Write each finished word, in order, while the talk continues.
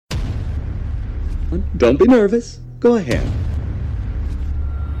Don't be nervous. Go ahead.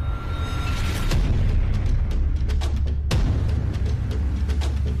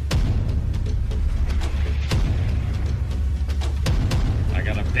 I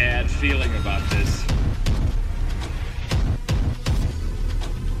got a bad feeling about this.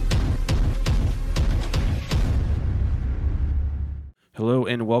 Hello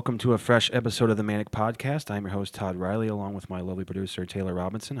and welcome to a fresh episode of the Pan Ick podcast. I'm your host, Todd Riley, along with my lovely producer, Taylor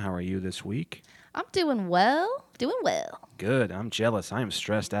Robinson. How are you this week? I'm doing well. Good. I'm jealous. I am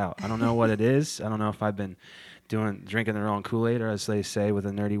stressed out. I don't know what it is. I don't know if I've been drinking the wrong Kool-Aid, or as they say with a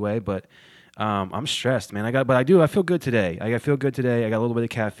nerdy way, but I'm stressed, man. I feel good today. I feel good today. I got a little bit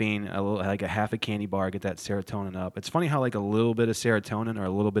of caffeine, like a half a candy bar, get that serotonin up. It's funny how like a little bit of serotonin or a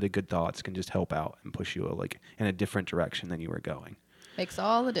little bit of good thoughts can just help out and push you like in a different direction than you were going. Makes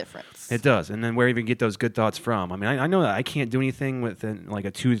all the difference. It does. And then where even get those good thoughts from? I mean, I know that I can't do anything within like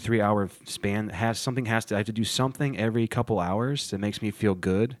a 2 to 3 hour span. I have to do something every couple hours that makes me feel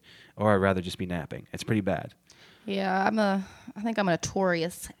good, or I'd rather just be napping. It's pretty bad. Yeah, I think I'm a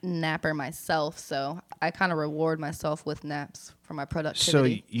notorious napper myself, so I kind of reward myself with naps for my productivity. So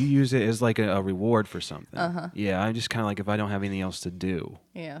you use it as like a reward for something. Uh-huh. Yeah, I just kind of like if I don't have anything else to do.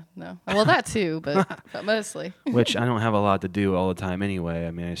 Yeah, no. Well, that too, but mostly. Which I don't have a lot to do all the time anyway.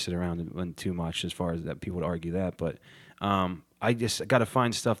 I mean, I sit around and too much as far as that people would argue that, but I just got to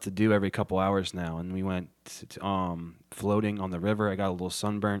find stuff to do every couple hours now. And we went floating on the river. I got a little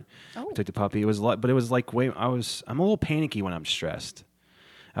sunburnt. Oh. I took the puppy. I'm a little panicky when I'm stressed.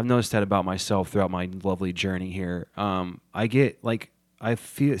 I've noticed that about myself throughout my lovely journey here.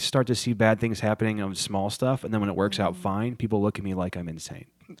 Start to see bad things happening on small stuff, and then when it works out fine, people look at me like I'm insane.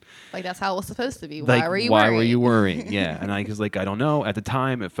 Like that's how it was supposed to be. Like, why were you worrying? Yeah, and I don't know. At the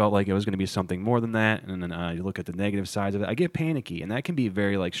time, it felt like it was going to be something more than that, and then you look at the negative sides of it. I get panicky, and that can be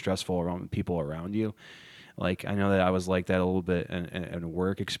very like stressful around people around you. Like I know that I was like that a little bit in a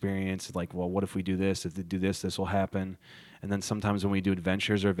work experience. Like, well, what if we do this? If they do this, this will happen. And then sometimes when we do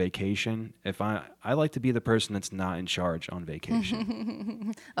adventures or vacation, I like to be the person that's not in charge on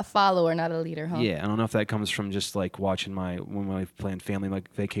vacation. A follower, not a leader, huh? Yeah, I don't know if that comes from just like watching when I planned family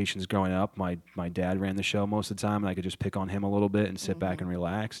like vacations growing up. My dad ran the show most of the time, and I could just pick on him a little bit and sit back and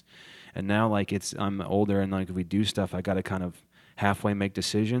relax. And now like I'm older, and like if we do stuff, I got to kind of halfway make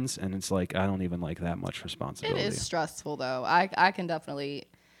decisions, and it's like I don't even like that much responsibility. It is stressful though. I can definitely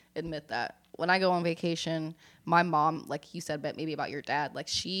admit that. When I go on vacation, my mom, like you said, but maybe about your dad, like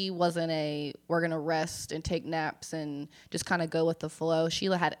she wasn't we're going to rest and take naps and just kind of go with the flow. She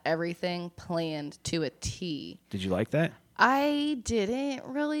had everything planned to a T. Did you like that? I didn't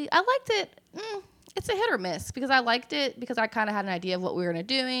really. I liked it. It's a hit or miss because I liked it because I kind of had an idea of what we were going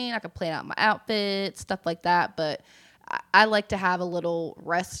to be doing. I could plan out my outfit, stuff like that. But I like to have a little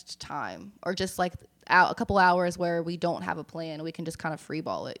rest time or just like a couple hours where we don't have a plan. We can just kind of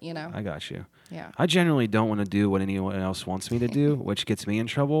freeball it, you know? I got you. Yeah. I generally don't want to do what anyone else wants me to do, which gets me in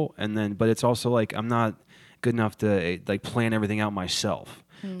trouble. But it's also like I'm not good enough to like plan everything out myself.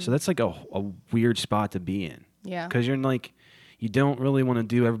 So that's like a weird spot to be in. Yeah. Because you're like, you don't really want to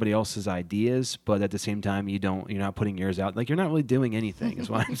do everybody else's ideas, but at the same time, you're not putting yours out. Like you're not really doing anything.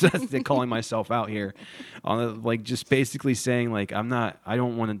 Is why I'm just calling myself out here, like just basically saying like I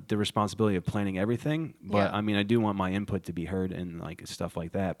don't want the responsibility of planning everything, but yeah. I mean I do want my input to be heard and like stuff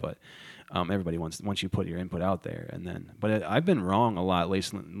like that. But everybody once you put your input out there, but I've been wrong a lot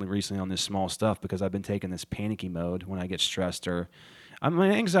recently on this small stuff because I've been taking this panicky mode when I get stressed or.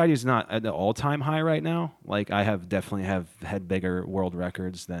 My anxiety is not at the all-time high right now. Like I definitely have had bigger world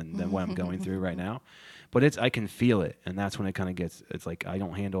records than what I'm going through right now. But I can feel it, and that's when it kind of gets. It's like I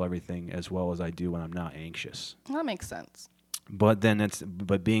don't handle everything as well as I do when I'm not anxious. That makes sense. But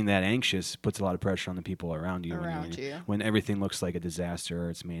being that anxious puts a lot of pressure on the people around you. When everything looks like a disaster or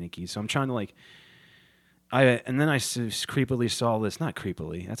it's manicky. So I'm trying to like. And then I creepily saw this, not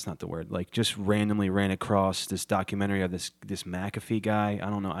creepily, that's not the word, like just randomly ran across this documentary of this McAfee guy. I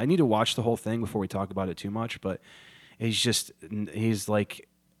don't know. I need to watch the whole thing before we talk about it too much, but he's like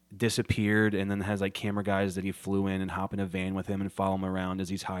disappeared and then has like camera guys that he flew in and hop in a van with him and follow him around as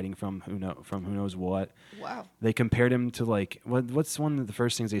he's hiding from who knows what. Wow. They compared him to like, what's one of the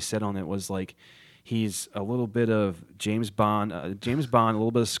first things they said on it was like, he's a little bit of James Bond, a little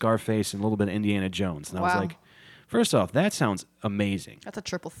bit of Scarface, and a little bit of Indiana Jones. And I was like, first off, that sounds amazing. That's a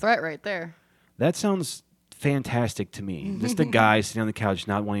triple threat right there. That sounds fantastic to me. Just a guy sitting on the couch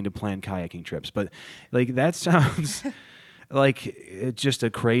not wanting to plan kayaking trips. But like that sounds like it's just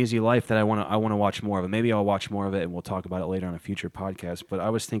a crazy life that I want to watch more of it. Maybe I'll watch more of it and we'll talk about it later on a future podcast. But I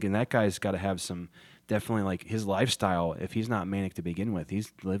was thinking that guy's got to have some definitely like his lifestyle. If he's not manic to begin with,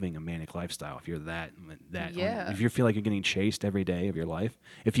 he's living a manic lifestyle. If you're that, if you feel like you're getting chased every day of your life,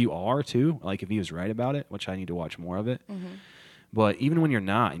 if you are too, like if he was right about it, which I need to watch more of it. Mm-hmm. But even when you're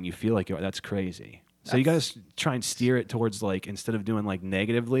not and you feel like that's crazy. So you got to try and steer it towards like, instead of doing like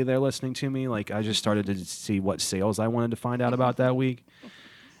negatively, they're listening to me. Like I just started to see what sales I wanted to find out about that week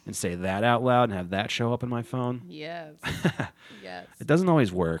and say that out loud and have that show up in my phone. Yes. Yes. It doesn't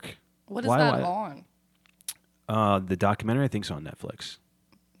always work. What is that on? The documentary, I think, is on Netflix.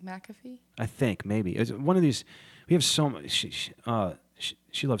 McAfee? I think, maybe. It's one of these. We have so much.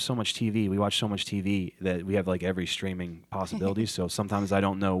 She loves so much TV. We watch so much TV that we have like every streaming possibility. So sometimes I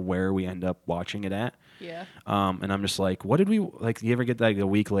don't know where we end up watching it at. Yeah. And I'm just like, what did we like? You ever get like a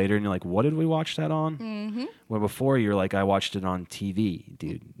week later and you're like, what did we watch that on? Mm-hmm. Where before you're like, I watched it on TV,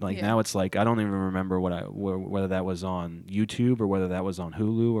 dude. Like now it's like I don't even remember whether that was on YouTube or whether that was on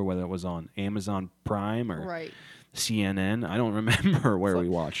Hulu or whether it was on Amazon Prime or CNN. I don't remember where we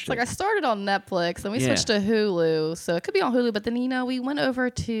watched it. Like I started on Netflix and we switched to Hulu, so it could be on Hulu. But then we went over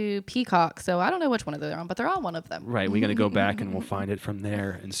to Peacock, so I don't know which one of they're on, but they're on one of them. Right, we got to go back and we'll find it from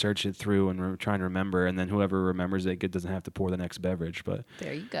there and search it through and we're trying to remember. And then whoever remembers it doesn't have to pour the next beverage. But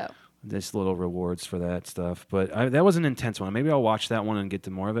there you go. There's little rewards for that stuff. But that was an intense one. Maybe I'll watch that one and get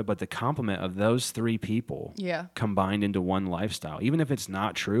to more of it. But the compliment of those three people combined into one lifestyle, even if it's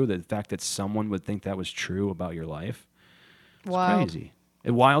not true, the fact that someone would think that was true about your life, it's crazy.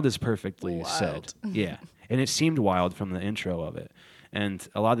 Wild is perfectly said. Yeah. And it seemed wild from the intro of it. And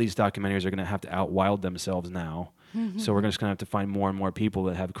a lot of these documentaries are going to have to out-wild themselves now. Mm-hmm. So we're just going to have to find more and more people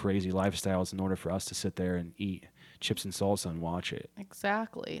that have crazy lifestyles in order for us to sit there and eat chips and salsa and watch it.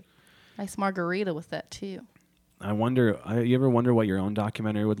 Exactly. Nice margarita with that too. I wonder. You ever wonder what your own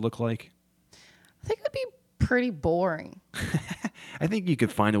documentary would look like? I think it would be pretty boring. I think you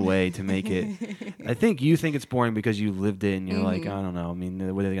could find a way to make it. I think you think it's boring because you lived it and you're like, I don't know. I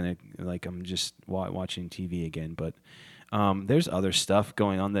mean, what are they gonna like? I'm just watching TV again. But there's other stuff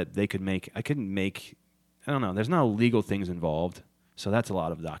going on that they could make. I couldn't make. I don't know. There's no legal things involved, so that's a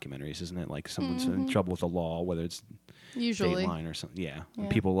lot of documentaries, isn't it? Like someone's in trouble with the law, whether it's usually Dateline or something. Yeah. And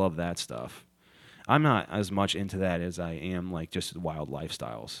people love that stuff. I'm not as much into that as I am like just wild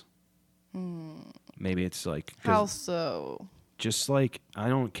lifestyles. Maybe it's like how so? Just like I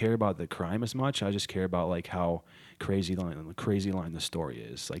don't care about the crime as much. I just care about like how crazy line the story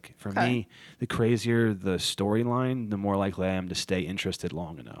is. Like for me, the crazier the storyline, the more likely I am to stay interested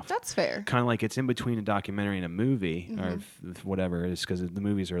long enough. That's fair. Kind of like it's in between a documentary and a movie or whatever it is, because the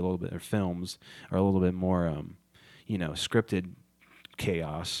movies are a little bit, or films are a little bit more, scripted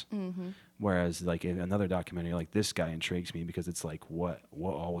chaos. Mm-hmm. Whereas like in another documentary like this guy intrigues me because it's like what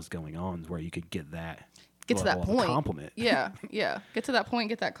all was going on where you could get that. Get to that point. Compliment. Yeah. Get to that point and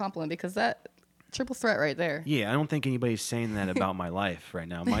get that compliment because that triple threat right there. Yeah, I don't think anybody's saying that about my life right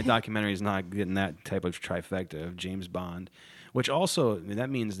now. My documentary is not getting that type of trifecta of James Bond, which also that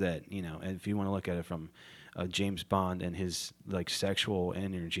means that, if you want to look at it from James Bond and his like sexual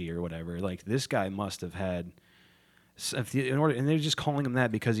energy or whatever, like this guy must have had and they're just calling him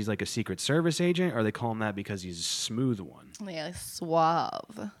that because he's like a Secret Service agent, or they call him that because he's a smooth one. Yeah,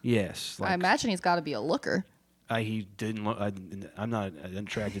 suave. Yes. I imagine he's got to be a looker. He didn't look. I'm not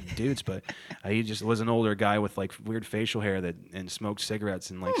attracted to dudes, but he just was an older guy with like weird facial hair and smoked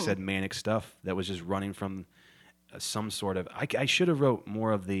cigarettes and like said manic stuff that was just running from some sort of. I should have wrote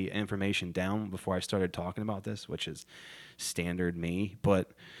more of the information down before I started talking about this, which is standard me,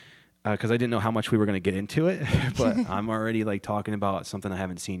 but. Because I didn't know how much we were going to get into it, but I'm already like talking about something I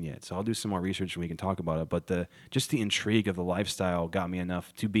haven't seen yet. So I'll do some more research and we can talk about it. But just the intrigue of the lifestyle got me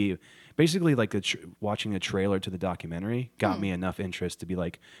enough to be basically like watching the trailer to the documentary got me enough interest to be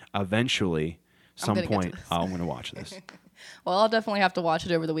like, eventually, some point, I'm going to watch this. Well, I'll definitely have to watch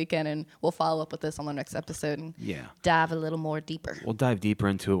it over the weekend, and we'll follow up with this on the next episode and dive a little more deeper. We'll dive deeper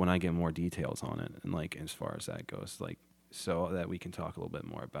into it when I get more details on it, and like as far as that goes, like. So that we can talk a little bit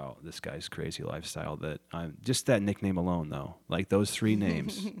more about this guy's crazy lifestyle. That just that nickname alone, though, like those three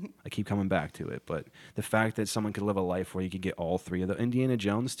names, I keep coming back to it. But the fact that someone could live a life where you could get all three of the Indiana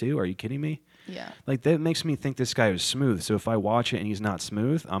Jones too, are you kidding me? Yeah. Like that makes me think this guy is smooth. So if I watch it and he's not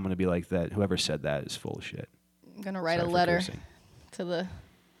smooth, I'm gonna be like that. Whoever said that is full of shit. I'm gonna write a letter to the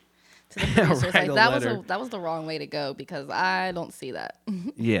producers. Like that was the wrong way to go because I don't see that.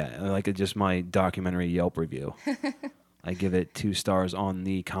 Yeah, like just my documentary Yelp review. I give it 2 stars on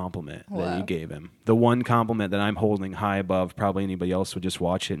the compliment that you gave him. The one compliment that I'm holding high above, probably anybody else would just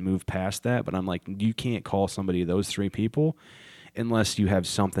watch it and move past that. But I'm like, you can't call somebody those 3 people unless you have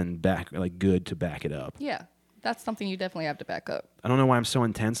something good to back it up. Yeah, That's something you definitely have to back up. I don't know why I'm so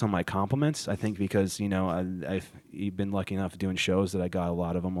intense on my compliments. I think because, I've been lucky enough doing shows that I got a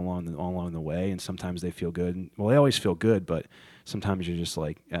lot of them along the way, and sometimes they feel good. Well, they always feel good, but sometimes you're just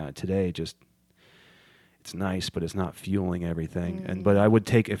like, today just it's nice, but it's not fueling everything. But I would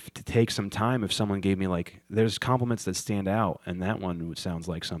take some time if someone gave me like, there's compliments that stand out, and that one sounds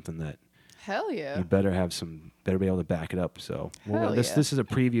like something that hell yeah, you better be able to back it up. So this is a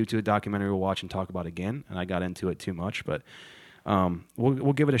preview to a documentary we'll watch and talk about again. And I got into it too much, but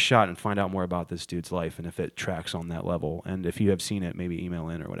we'll give it a shot and find out more about this dude's life and if it tracks on that level. And if you have seen it, maybe email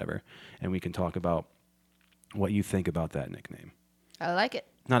in or whatever, and we can talk about what you think about that nickname. I like it.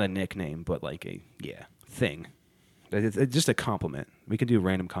 Not a nickname, but like a thing. It's just a compliment. We can do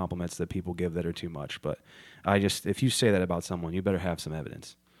random compliments that people give that are too much, but if you say that about someone, you better have some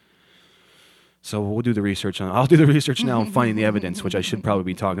evidence. So we'll do the research I'll do the research now on finding the evidence, which I should probably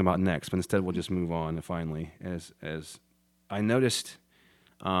be talking about next, but instead we'll just move on finally. As I noticed,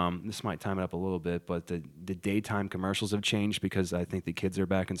 this might time it up a little bit, but the daytime commercials have changed because I think the kids are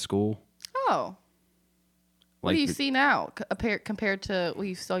back in school. Oh. What do you see now compared to what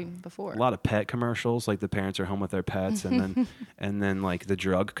you saw before? A lot of pet commercials, like the parents are home with their pets, and then like the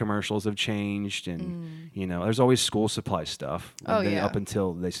drug commercials have changed, and there's always school supply stuff. Up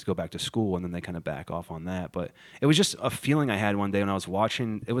until they go back to school, and then they kind of back off on that. But it was just a feeling I had one day when I was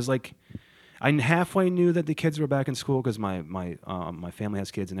watching. It was like I halfway knew that the kids were back in school because my family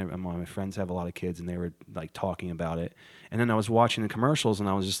has kids, and my friends have a lot of kids, and they were like talking about it. And then I was watching the commercials, and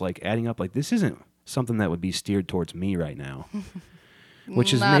I was just like adding up, like this isn't something that would be steered towards me right now,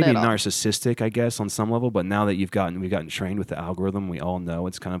 which is maybe narcissistic, I guess, on some level. But now that we've gotten trained with the algorithm, we all know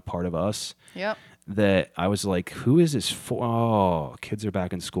it's kind of part of us. Yep. That I was like, who is this for? Oh, kids are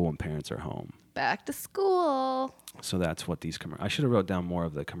back in school and parents are home. Back to school. So that's what these I should have wrote down more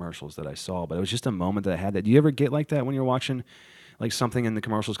of the commercials that I saw, but it was just a moment that I had. That do you ever get like that when you're watching like something in the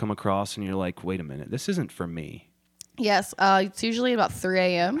commercials come across and you're like, wait a minute, this isn't for me? Yes, it's usually about 3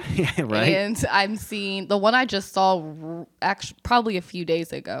 a.m. Yeah, right. And I'm seeing the one I just saw actually probably a few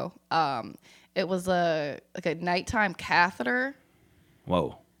days ago. It was a nighttime catheter.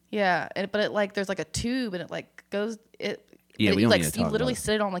 Whoa. Yeah, but it like there's like a tube and it like goes it. Yeah, we don't need to talk you literally about it.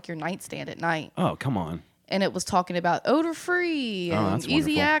 sit it on like your nightstand at night. Oh, come on. And it was talking about odor free and easy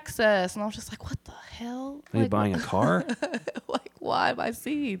wonderful. access, and I was just like, "What the hell? Are you buying a car? Like, why am I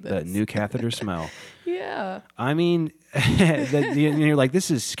seeing this? That new catheter smell." Yeah. I mean, you're like,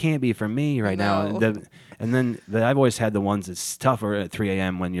 this can't be for me right now. And then I've always had the ones that's tougher at 3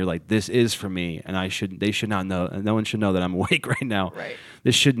 a.m. when you're like, this is for me, and they should not know. No one should know that I'm awake right now. Right.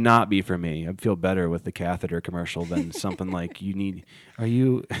 This should not be for me. I feel better with the catheter commercial than something like are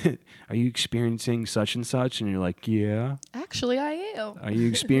you experiencing such and such? And you're like, yeah. Actually, I am. Are you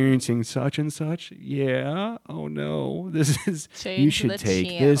experiencing such and such? Yeah. Oh no. You should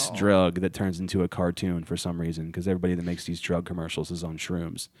take this drug that turns into a cartoon for some reason, because everybody that makes these drug commercials is on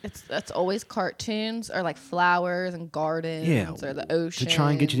shrooms. That's always cartoons or like flowers and gardens or the ocean. To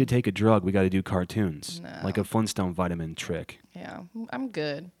try and get you to take a drug, we got to do cartoons. No. Like a Flintstone vitamin trick. Yeah. I'm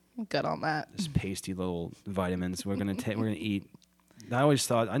good. I'm good on that. This pasty little vitamins we're gonna eat. I always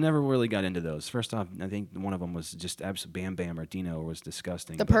thought, I never really got into those. First off, I think one of them was just absolute Bam Bam or Dino was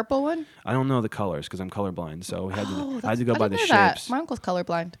disgusting. The purple one? I don't know the colors because I'm colorblind, so I had to go by the shapes. That. My uncle's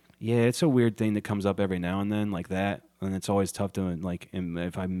colorblind. Yeah, it's a weird thing that comes up every now and then like that, and it's always tough to like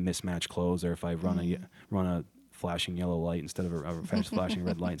if I mismatch clothes or if I run a flashing yellow light instead of a flashing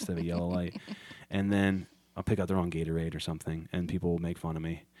red light instead of a yellow light, and then I'll pick out the wrong Gatorade or something, and people will make fun of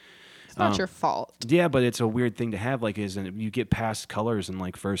me. It's not your fault. Yeah, but it's a weird thing to have. Like, you get past colors in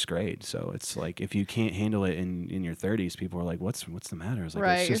like first grade, so it's like if you can't handle it in your 30s, people are like, "What's the matter?" It's like,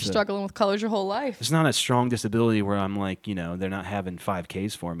 right, you're struggling with colors your whole life. It's not a strong disability where I'm like, they're not having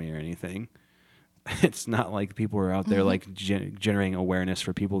 5Ks for me or anything. It's not like people are out there like generating awareness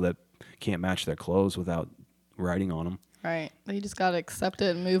for people that can't match their clothes without writing on them. Right, you just gotta accept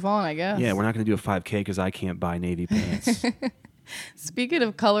it and move on, I guess. Yeah, we're not gonna do a 5K because I can't buy navy pants. Speaking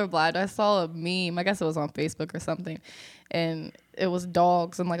of colorblind, I saw a meme. I guess it was on Facebook or something, and it was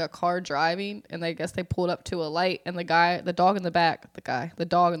dogs in like a car driving, and I guess they pulled up to a light, and the dog in the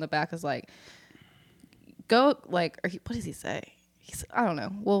back is like, go like, what does he say? I don't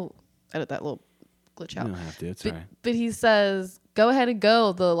know. We'll edit that little glitch out. You don't have to. It's all right. But he says, "Go ahead and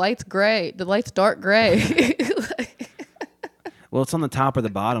go. The light's gray. The light's dark gray." Well, it's on the top or the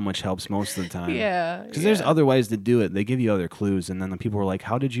bottom, which helps most of the time. Yeah. Because there's other ways to do it. They give you other clues, and then the people were like,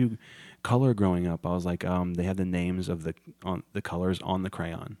 "How did you color growing up?" I was like, "They had the names of the colors on the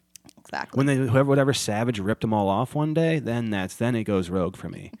crayon." Exactly. When whatever savage ripped them all off one day, then it goes rogue for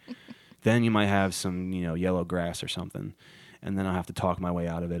me. Then you might have some, yellow grass or something. And then I'll have to talk my way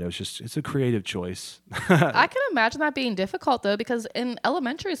out of it. It's a creative choice. I can imagine that being difficult, though, because in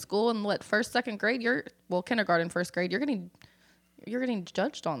elementary school, in first, second grade, kindergarten, first grade, you're getting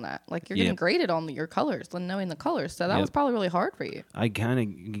judged on that. Like, you're getting graded on your colors and knowing the colors. So that was probably really hard for you. I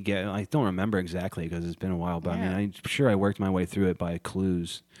don't remember exactly because it's been a while, but I mean, I'm sure I worked my way through it by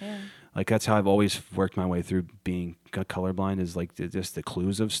clues. Yeah. Like, that's how I've always worked my way through being colorblind, is like just the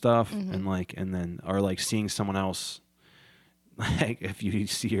clues of stuff. Or like seeing someone else. Like, if you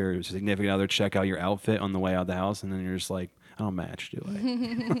see your significant other check out your outfit on the way out of the house, and then you're just like, I don't match, do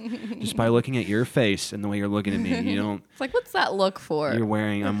I? Just by looking at your face and the way you're looking at me, you don't. It's like, what's that look for?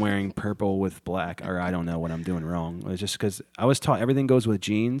 I'm wearing purple with black, or I don't know what I'm doing wrong. It's just because I was taught everything goes with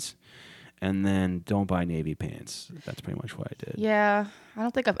jeans, and then don't buy navy pants. That's pretty much what I did. Yeah, I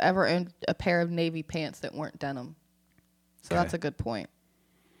don't think I've ever owned a pair of navy pants that weren't denim. So that's a good point.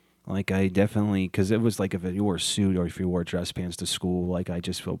 Like, I definitely, because it was like if you wore a suit or if you wore dress pants to school, like I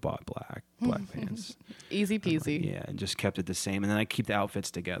just bought black pants. Easy peasy. Yeah, and just kept it the same. And then I keep the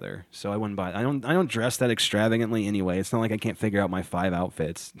outfits together. So I wouldn't buy, I don't dress that extravagantly anyway. It's not like I can't figure out my 5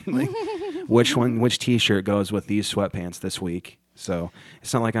 outfits. Like, which t-shirt goes with these sweatpants this week. So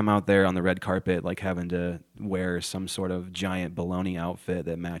it's not like I'm out there on the red carpet, like having to wear some sort of giant baloney outfit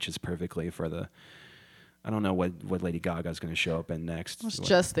that matches perfectly for the, I don't know what Lady Gaga's going to show up in next. I was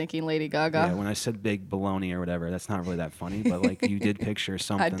just thinking Lady Gaga. Yeah, when I said big baloney or whatever, that's not really that funny, but like you did picture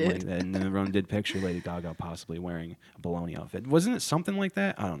something like that, and then everyone did picture Lady Gaga possibly wearing a baloney outfit. Wasn't it something like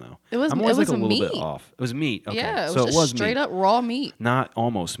that? I don't know. I'm always like a little bit off. It was meat. Okay. Yeah, it was just straight up raw meat. Not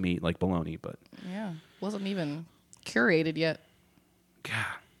almost meat like baloney, but yeah, wasn't even curated yet.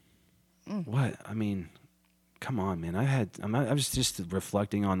 God, what? I mean, come on, man. I was just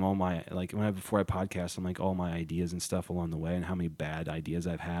reflecting on all my, like, before I podcast, I'm like all my ideas and stuff along the way, and how many bad ideas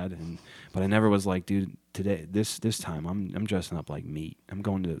I've had, but I never was like, dude, today this time I'm dressing up like meat. I'm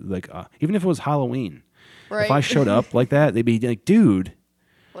going to, like, even if it was Halloween, right? If I showed up like that, they'd be like, dude,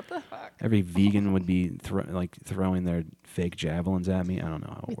 what the fuck? Every vegan would be throwing their fake javelins at me. I don't know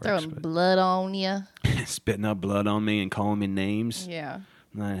how it works. Throwing blood on you. Spitting up blood on me and calling me names. Yeah.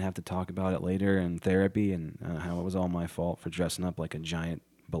 And then I'd have to talk about it later in therapy, and how it was all my fault for dressing up like a giant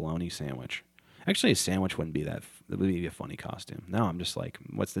bologna sandwich. Actually, a sandwich wouldn't be that. It would be a funny costume. Now I'm just like,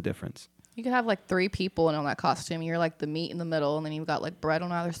 what's the difference? You could have like 3 people in on that costume. You're like the meat in the middle, and then you've got like bread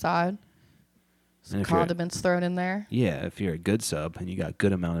on either side. Some condiments thrown in there. Yeah, if you're a good sub and you got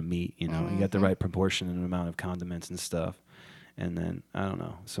good amount of meat, you got the right proportion and amount of condiments and stuff. And then, I don't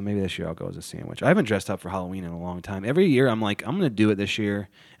know. So maybe this year I'll go as a sandwich. I haven't dressed up for Halloween in a long time. Every year I'm like, I'm going to do it this year.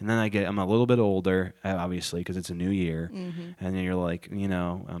 And then I'm a little bit older, obviously, because it's a new year. Mm-hmm. And then you're like,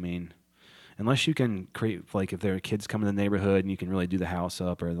 I mean, unless you can create, like, if there are kids coming to the neighborhood and you can really do the house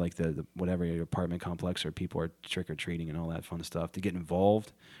up, or like the whatever, your apartment complex, or people are trick-or-treating and all that fun stuff, to get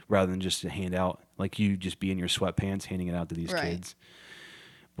involved rather than just to hand out, like you just be in your sweatpants handing it out to these kids.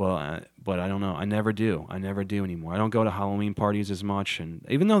 Well, but I don't know. I never do anymore. I don't go to Halloween parties as much, and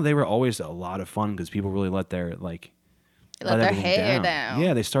even though they were always a lot of fun because people really let their hair down.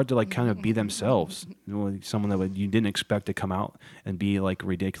 Yeah, they start to like kind of be themselves. Someone that you didn't expect to come out and be like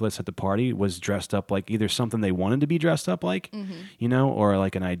ridiculous at the party was dressed up like either something they wanted to be dressed up like, or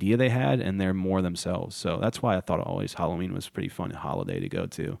like an idea they had, and they're more themselves. So that's why I thought always Halloween was a pretty fun holiday to go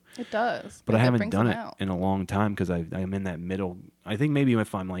to. It does. But I haven't done it in a long time because I'm in that middle. I think maybe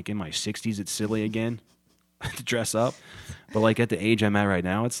if I'm like in my 60s, it's silly again to dress up. But like at the age I'm at right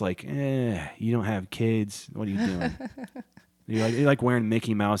now, it's like, you don't have kids. What are you doing? You're like wearing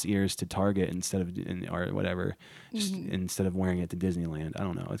Mickey Mouse ears to Target instead of, or whatever, just instead of wearing it to Disneyland. I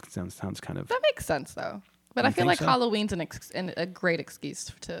don't know. It sounds kind of. That makes sense though. But I feel like Halloween's a great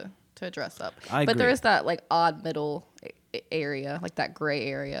excuse to dress up. I agree. But there is that like odd middle area, like that gray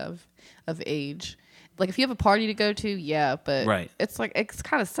area of age. Like if you have a party to go to, yeah, but it's like it's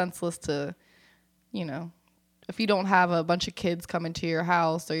kind of senseless to, if you don't have a bunch of kids coming to your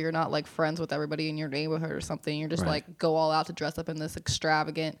house, or you're not like friends with everybody in your neighborhood or something, you're just like go all out to dress up in this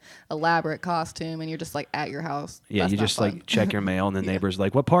extravagant, elaborate costume, and you're just like at your house. Yeah, you just like check your mail, and the neighbor's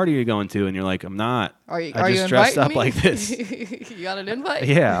like, "What party are you going to?" And you're like, "I'm not. I just dressed up like this." You got an invite?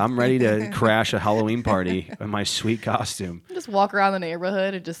 Yeah, I'm ready to crash a Halloween party in my sweet costume. Just walk around the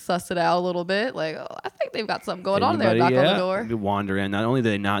neighborhood and just suss it out a little bit. Like, I think they've got something going on there. Knock on the door. Wander in. Not only do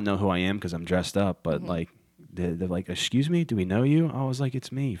they not know who I am because I'm dressed up, but like. They're like, "Excuse me, do we know you?" I was like,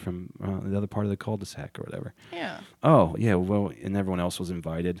 "It's me from the other part of the cul-de-sac or whatever." Yeah. Oh, yeah, well, and everyone else was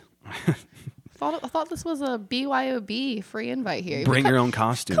invited. I thought this was a BYOB free invite here. Bring your own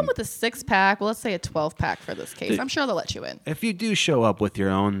costume. Come with a 6-pack. Well, let's say a 12-pack for this case. I'm sure they'll let you in. If you do show up with your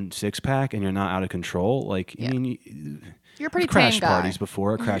own 6-pack and you're not out of control, like I mean, you're a pretty crash tame guy. parties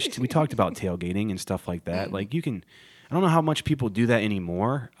before. We talked about tailgating and stuff like that. Like you can. I don't know how much people do that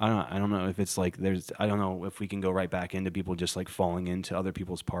anymore. I don't know if it's like I don't know if we can go right back into people just like falling into other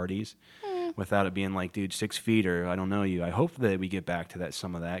people's parties without it being like, dude, 6 feet or I don't know you. I hope that we get back to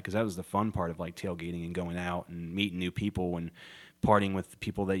some of that because that was the fun part of like tailgating and going out and meeting new people and partying with the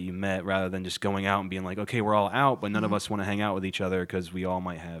people that you met rather than just going out and being like, okay, we're all out, but none of us want to hang out with each other because we all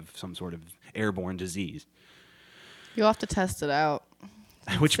might have some sort of airborne disease. You'll have to test it out.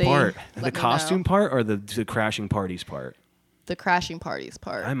 Which part? The costume part or the crashing parties part? The crashing parties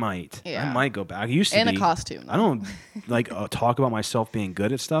part. I might. Yeah. I might go back. I used to be. And a costume. Though. I don't like talk about myself being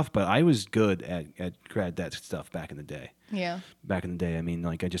good at stuff, but I was good at that stuff back in the day. Yeah. Back in the day, I mean,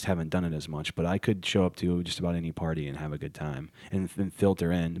 like I just haven't done it as much, but I could show up to just about any party and have a good time and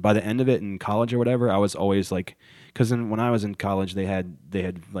filter in. By the end of it in college or whatever, I was always like, because when I was in college, they had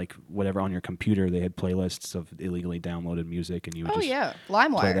like whatever on your computer, they had playlists of illegally downloaded music, and you would just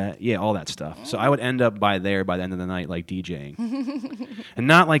LimeWire, that. Yeah, all that stuff. So I would end up by the end of the night like DJing, and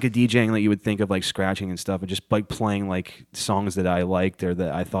not like a DJing that you would think of like scratching and stuff, but just like playing like songs that I liked or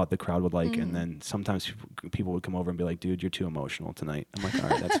that I thought the crowd would like, and then sometimes people would come over and be like, dude, you're too emotional tonight. I'm like, all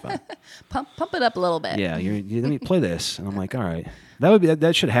right, that's fine. pump it up a little bit. Yeah, let me play this, and I'm like, all right.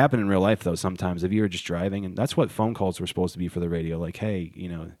 That should happen in real life though. Sometimes if you were just driving, and that's what phone calls were supposed to be for the radio. Like, hey,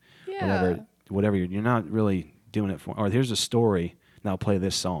 whatever. You're not really doing it for. Or here's a story. Now play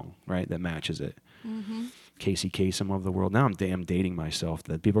this song, right? That matches it. Mm-hmm. Casey Kasem of the world. Now I'm dating myself.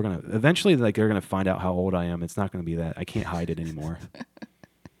 That people are gonna eventually like they're gonna find out how old I am. It's not gonna be that. I can't hide it anymore.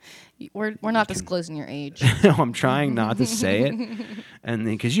 We're not disclosing your age. No, I'm trying not to say it, and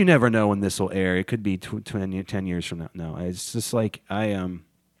because you never know when this will air. It could be 10 years from now. No, it's just like I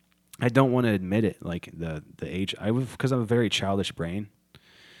don't want to admit it. Like the age because I have a very childish brain.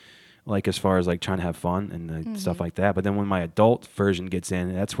 Like as far as like trying to have fun and stuff like that. But then when my adult version gets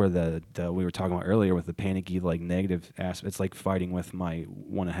in, that's where the we were talking about earlier with the panicky like negative aspect. It's like fighting with my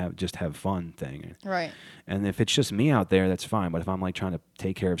want to have fun thing. Right. And if it's just me out there, that's fine. But if I'm like trying to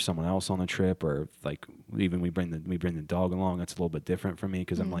take care of someone else on the trip, or like even we bring the dog along, that's a little bit different for me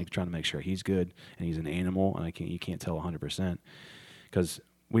because I'm like trying to make sure he's good and he's an animal, and you can't tell 100% because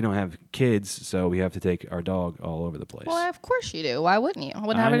we don't have kids, so we have to take our dog all over the place. Well, of course you do. Why wouldn't you? I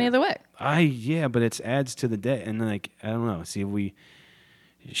wouldn't have it any other way. Yeah, but it adds to the day, and then like I don't know. See,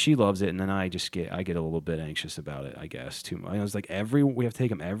 she loves it, and then I get a little bit anxious about it. I guess too. I was like we have to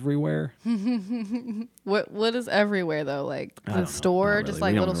take him everywhere. What is everywhere though? Like the store, really. Just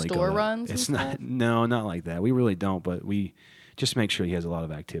like little really store runs. It's not. No, not like that. We really don't. But we just make sure he has a lot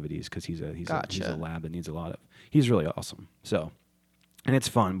of activities because he's a lab that needs a lot of. He's really awesome. So. And it's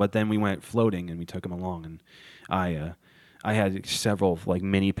fun, but then we went floating and we took him along, and I had several like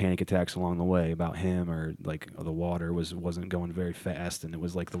mini panic attacks along the way about him, or like the water wasn't going very fast, and it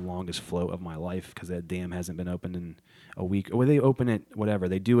was like the longest float of my life because that dam hasn't been opened in a week. Or they open it, whatever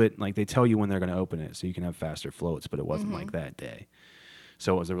they do it, like they tell you when they're going to open it so you can have faster floats, but it wasn't like that day,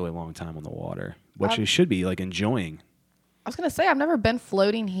 so it was a really long time on the water, which you should be like enjoying. I was gonna say I've never been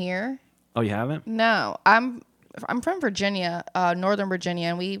floating here. Oh, you haven't? No, I'm from Virginia, Northern Virginia,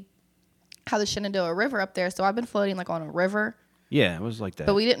 and we have the Shenandoah River up there. So I've been floating like on a river. Yeah, it was like that.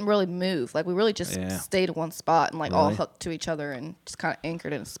 But we didn't really move. Like we really just stayed in one spot and like all hooked to each other and just kind of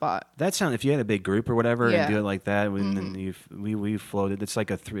anchored in a spot. That sound if you had a big group or whatever and do it like that, and then we floated. It's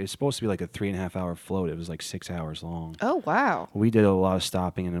like it's supposed to be like a 3.5 hour float. It was like 6 hours long. Oh wow! We did a lot of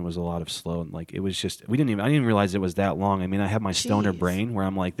stopping and it was a lot of slow. And like it was just I didn't even realize it was that long. I mean, I have my stoner brain where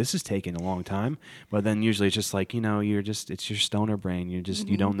I'm like, this is taking a long time. But then usually it's just like it's your stoner brain. You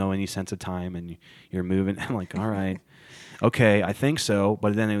don't know any sense of time and you're moving. I'm like, all right. Okay, I think so,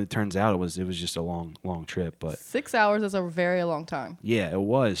 but then it turns out it was just a long trip. But 6 hours is a very long time. Yeah, it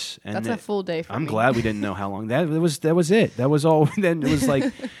was. And that's a full day for me. I'm glad we didn't know how long. That was it. That was all. Then it was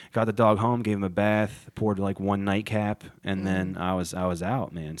like, got the dog home, gave him a bath, poured like one nightcap, and then I was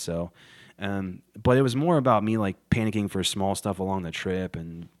out, man. So, but it was more about me like panicking for small stuff along the trip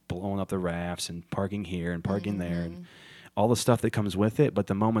and blowing up the rafts and parking here and parking there and all the stuff that comes with it. But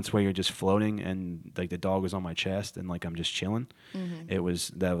the moments where you're just floating and like the dog was on my chest and like I'm just chilling, it was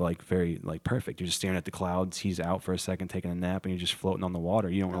that like very like perfect. You're just staring at the clouds. He's out for a second taking a nap and you're just floating on the water.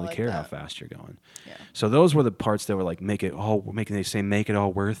 You don't really care how fast you're going. Yeah. So those were the parts that were like make it all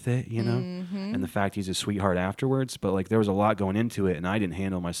worth it, you know? And the fact he's a sweetheart afterwards. But like there was a lot going into it and I didn't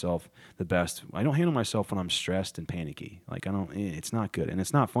handle myself the best. I don't handle myself when I'm stressed and panicky. Like it's not good and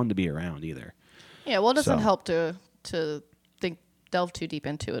it's not fun to be around either. Yeah, well, it doesn't help to delve too deep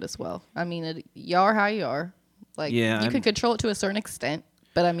into it as well. I mean, you are how you are. Like, you can control it to a certain extent,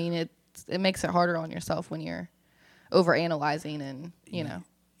 but I mean, it makes it harder on yourself when you're overanalyzing and, you know.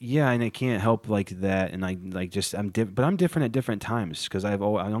 Yeah, and I can't help like that, and but I'm different at different times because I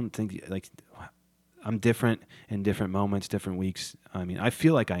don't think like I'm different in different moments, different weeks. I mean, I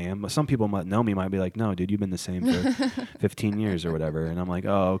feel like I am, but some people might know me might be like, no, dude, you've been the same for 15 years or whatever, and I'm like,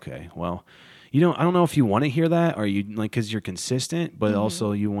 oh, okay, well. I don't know if you want to hear that or you like because you're consistent, but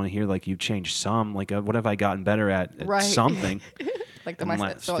also you want to hear like you've changed some. Like, what have I gotten better at something? Like the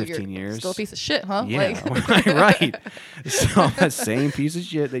last 15 years. Still a piece of shit, huh? Yeah, right. So that same piece of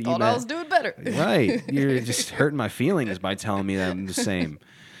shit that you thought I was doing better. Right. You're just hurting my feelings by telling me that I'm the same.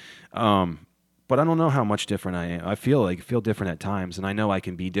 But I don't know how much different I am. I feel different at times, and I know I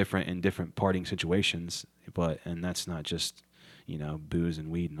can be different in different partying situations. And that's not just booze and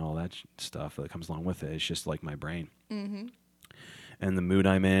weed and all that stuff that comes along with it. It's just like my brain. Mm-hmm. And the mood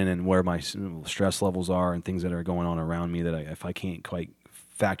I'm in and where my stress levels are and things that are going on around me that if I can't quite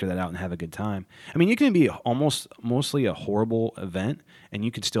factor that out and have a good time. I mean, you can be mostly a horrible event and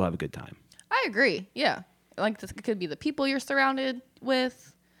you can still have a good time. I agree. Yeah. Like it could be the people you're surrounded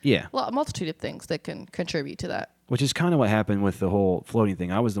with. Yeah. Well, a multitude of things that can contribute to that. Which is kind of what happened with the whole floating thing.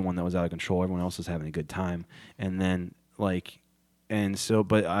 I was the one that was out of control. Everyone else was having a good time. And then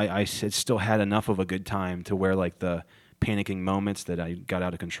but I still had enough of a good time to where like the panicking moments that I got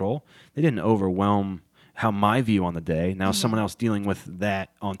out of control, they didn't overwhelm how my view on the day. Now someone else dealing with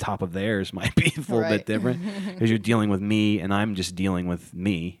that on top of theirs might be a little bit different because you're dealing with me and I'm just dealing with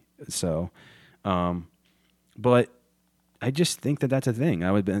me. So, but I just think that that's a thing. I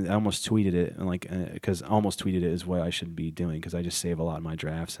almost tweeted it because almost tweeted it is what I should be doing because I just save a lot of my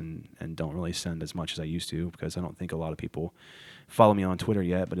drafts and don't really send as much as I used to because I don't think a lot of people follow me on Twitter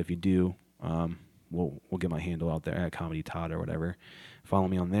yet. But if you do, we'll get my handle out there at Comedy Todd or whatever. Follow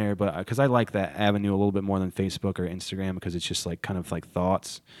me on there, but because I like that avenue a little bit more than Facebook or Instagram because it's just like kind of like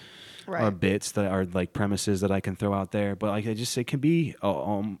thoughts or bits that are like premises that I can throw out there. But like it can be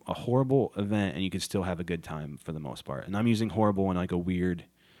a horrible event and you can still have a good time for the most part. And I'm using horrible in like a weird,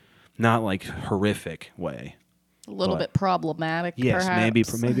 not like horrific way. A little bit problematic. Yes,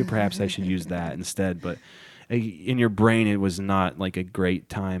 perhaps. maybe perhaps I should use that instead. But in your brain, it was not like a great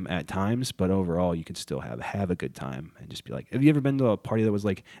time at times, but overall, you could still have a good time and just be like, have you ever been to a party that was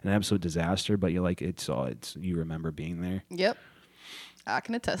like an absolute disaster, but you're like, you remember being there? Yep. I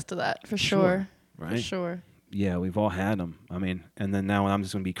can attest to that for sure. Right? For sure. Yeah, we've all had them. I mean, and then now I'm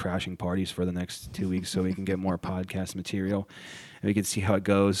just going to be crashing parties for the next 2 weeks so we can get more podcast material and we can see how it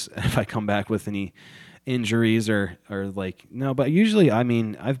goes. If I come back with any injuries or like, no, but usually, I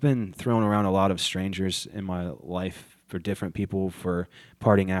mean, I've been throwing around a lot of strangers in my life for different people for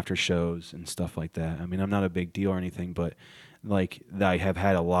partying after shows and stuff like that. I mean, I'm not a big deal or anything, but like I have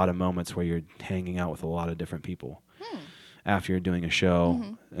had a lot of moments where you're hanging out with a lot of different people. After you're doing a show.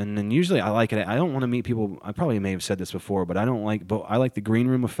 And then usually I like it. I don't want to meet people. I probably may have said this before, but I like the green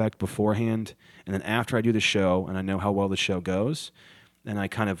room effect beforehand. And then after I do the show and I know how well the show goes, and I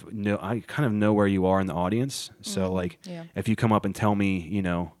kind of know where you are in the audience. So like if you come up and tell me,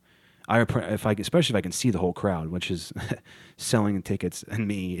 especially if I can see the whole crowd, which is selling tickets and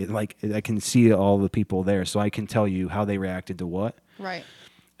me, I can see all the people there. So I can tell you how they reacted to what. Right.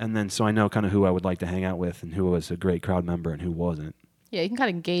 And then so I know kind of who I would like to hang out with and who was a great crowd member and who wasn't. Yeah, you can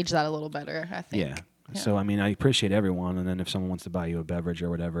kind of gauge that a little better, I think. Yeah. So, I mean, I appreciate everyone. And then if someone wants to buy you a beverage or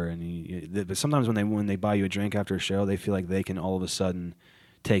whatever, but sometimes when they buy you a drink after a show, they feel like they can all of a sudden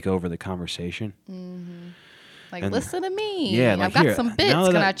take over the conversation. Mm-hmm. Like, listen to me. Yeah, I've got some bits.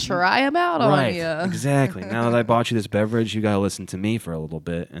 Can I try them out on you? Exactly. Now that I bought you this beverage, you got to listen to me for a little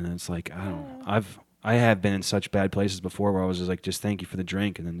bit. And it's like, I have been in such bad places before where I was just like, just thank you for the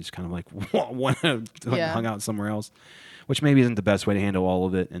drink, and then just kind of like hung out somewhere else, which maybe isn't the best way to handle all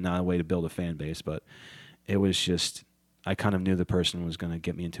of it and not a way to build a fan base, but it was just, I kind of knew the person was going to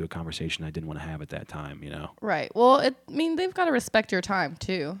get me into a conversation I didn't want to have at that time, Right. Well, they've got to respect your time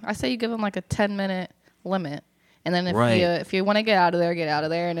too. I say you give them like a 10-minute limit. And then if you want to get out of there, get out of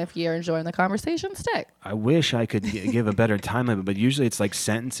there. And if you're enjoying the conversation, stay. I wish I could give a better time limit, but usually it's like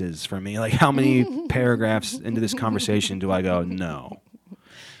sentences for me. Like, how many paragraphs into this conversation do I go, no? You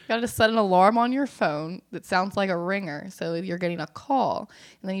got to set an alarm on your phone that sounds like a ringer. So if you're getting a call,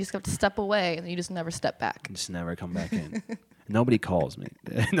 and then you just have to step away, and then you just never step back. Just never come back in. Nobody calls me.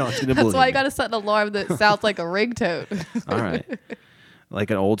 No, that's why you got to set an alarm that sounds like a ringtone. All right. Like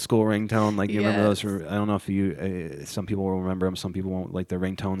an old school ringtone, like you remember those? Yes. I don't know if you, some people will remember them, some people won't. Like the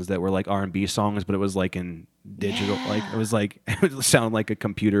ringtones that were like R&B songs, but it was like in digital. Yeah. Like it was like it would sound like a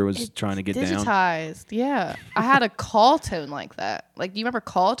computer was trying to get down. Digitized, yeah. I had a call tone like that. Like, do you remember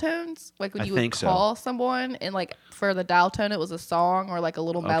call tones? Like when you would call someone and like for the dial tone, it was a song or like a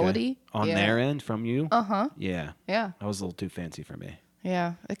little melody on their end from you. Yeah. That was a little too fancy for me.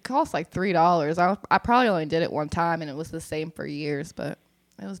 Yeah, it cost like $3. I probably only did it one time, and it was the same for years, but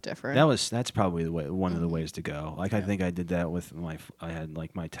it was different. That's probably the way, one of the ways to go. Like I think I did that with I had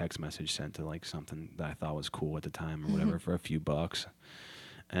like my text message sent to like something that I thought was cool at the time or whatever for a few bucks,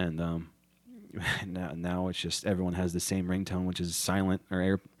 and now it's just everyone has the same ringtone, which is silent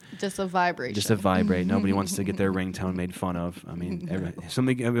or just a vibration. Just a vibrate. Nobody wants to get their ringtone made fun of. I mean,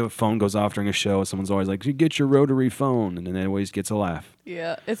 every phone goes off during a show. Someone's always like, "Get your rotary phone," and then it always gets a laugh.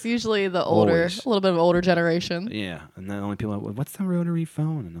 Yeah, it's usually the older, a little bit of older generation. Yeah, and then only people are like, "What's the rotary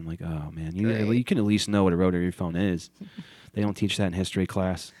phone?" And I'm like, "Oh man, you can at least know what a rotary phone is." They don't teach that in history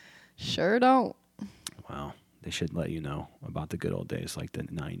class. Sure don't. Wow, they should let you know about the good old days, like the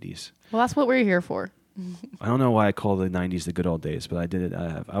 90s. Well, that's what we're here for. I don't know why I call the 90s the good old days, but I did it.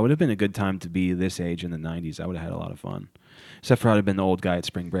 I would have been a good time to be this age in the 90s. I would have had a lot of fun. Except for I'd have been the old guy at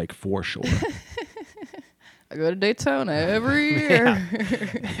spring break, for sure. I go to Daytona every year.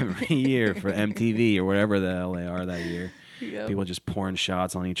 Every year for MTV or whatever the hell they are that year. Yep. People just pouring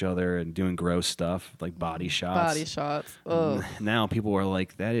shots on each other and doing gross stuff, like body shots. Body shots. Ugh. Now people are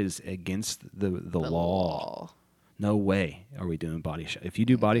like, that is against the law. No way are we doing body shots. If you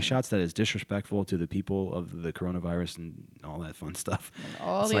do body shots, that is disrespectful to the people of the coronavirus and all that fun stuff. And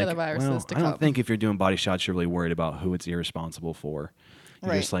all the other viruses to come. I don't think if you're doing body shots, you're really worried about who it's irresponsible for.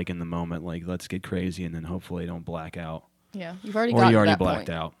 You're just like in the moment, like, let's get crazy, and then hopefully don't black out. Yeah, you've already got that blacked point.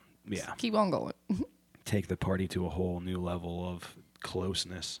 out. Yeah. Just keep on going. Take the party to a whole new level of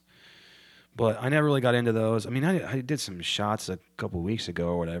closeness. But I never really got into those. I mean, I did some shots a couple of weeks ago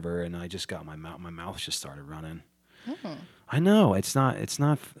or whatever, and I just got my mouth just started running. I know it's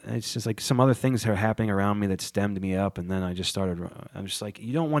just like some other things are happening around me that stemmed me up, and then I'm just like,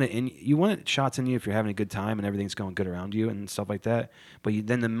 you don't want you want shots in you if you're having a good time and everything's going good around you and stuff like that, but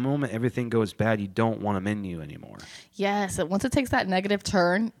then the moment everything goes bad, you don't want them in you anymore. Yes, once it takes that negative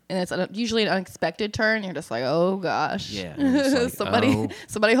turn, and it's usually an unexpected turn, you're just like, oh gosh, yeah, like,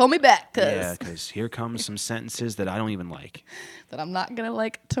 somebody hold me back, because here comes some sentences that I don't even like, that I'm not gonna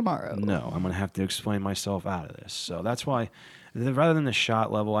like tomorrow. No, I'm gonna have to explain myself out of this. So that's why, rather than the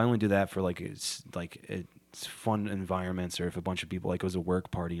shot level, I only do that for it's fun environments, or if a bunch of people, like it was a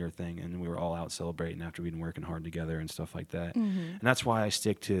work party or thing, and we were all out celebrating after we'd been working hard together and stuff like that. And that's why I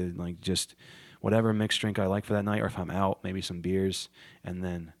stick to like just whatever mixed drink I like for that night, or if I'm out, maybe some beers, and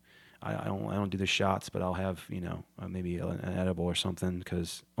then I don't do the shots, but I'll have maybe an edible or something,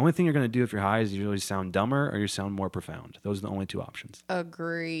 because only thing you're gonna do if you're high is you really sound dumber or you sound more profound. Those are the only two options.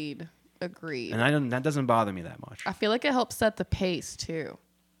 Agreed. And that doesn't bother me that much. I feel like it helps set the pace too.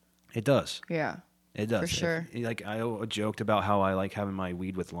 It does. Yeah. It does. For sure. Like I joked about how I like having my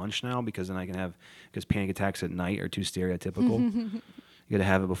weed with lunch now, because then I can have, because panic attacks at night are too stereotypical. You got to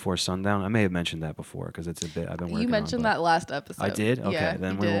have it before sundown. I may have mentioned that before, because it's a bit I've been working on. You mentioned that last episode. I did? Okay. Yeah,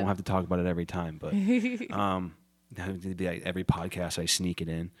 then we won't have to talk about it every time, but it'd be like every podcast I sneak it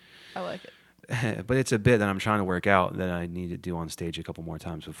in. I like it. But it's a bit that I'm trying to work out that I need to do on stage a couple more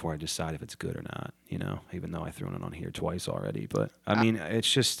times before I decide if it's good or not, even though I've thrown it on here twice already. But I mean, it's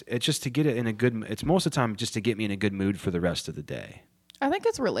just to get it in a good, it's most of the time just to get me in a good mood for the rest of the day. I think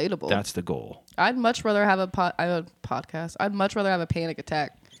it's relatable. That's the goal. I'd much rather have a podcast. I'd much rather have a panic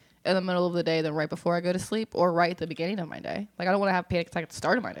attack in the middle of the day than right before I go to sleep, or right at the beginning of my day. Like, I don't want to have a panic attack at the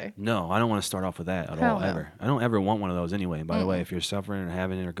start of my day. No, I don't want to start off with that at all, ever. I don't ever want one of those anyway. And by the way, if you're suffering or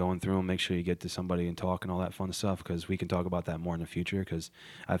having it or going through them, make sure you get to somebody and talk and all that fun stuff, because we can talk about that more in the future, because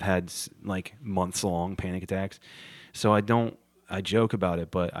I've had like months-long panic attacks. So I joke about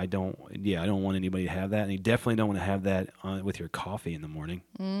it, but I don't want anybody to have that. And you definitely don't want to have that with your coffee in the morning.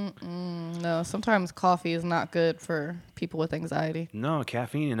 No, sometimes coffee is not good for people with anxiety. No,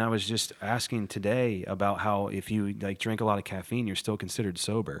 caffeine. And I was just asking today about how if you like drink a lot of caffeine, you're still considered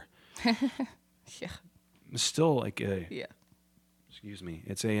sober. Yeah. It's still like yeah. Excuse me.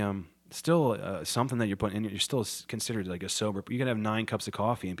 It's a still something that you're putting in. You're still considered like a sober. You can have 9 cups of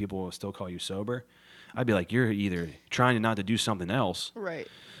coffee and people will still call you sober. I'd be like, you're either trying not to do something else. Right.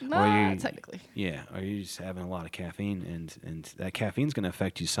 Not technically. Yeah. Or you're just having a lot of caffeine, and that caffeine's going to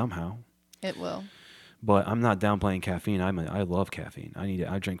affect you somehow. It will. But I'm not downplaying caffeine. I love caffeine.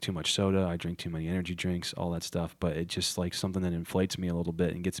 I drink too much soda. I drink too many energy drinks, all that stuff. But it's just like something that inflates me a little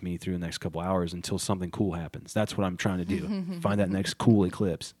bit and gets me through the next couple hours until something cool happens. That's what I'm trying to do. Find that next cool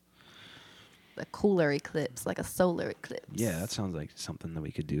eclipse. A cooler eclipse, like a solar eclipse. Yeah, that sounds like something that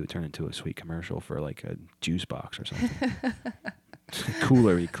we could do. Turn into a sweet commercial for like a juice box or something.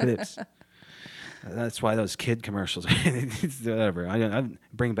 Cooler eclipse. That's why those kid commercials, whatever. I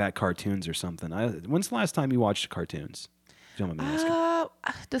bring back cartoons or something. When's the last time you watched cartoons? If you don't mind me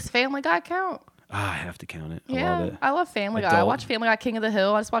asking. Does Family Guy count? I have to count it. Yeah, I love it. I love Family Guy. I watched Family Guy, King of the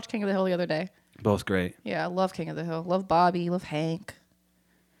Hill. I just watched King of the Hill the other day. Both great. Yeah, I love King of the Hill. Love Bobby. Love Hank.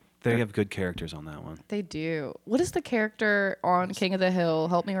 They have good characters on that one. They do. What is the character on King of the Hill?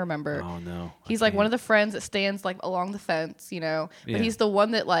 Help me remember. Oh, no. He's like one of the friends that stands like along the fence, you know. Yeah. But he's the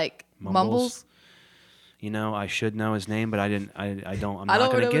one that like mumbles. You know, I should know his name, but I don't. I'm I not don't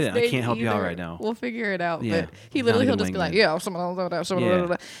going to know get his it. I name can't help you out either. right now. We'll figure it out. Yeah. But he'll just be like, wingman.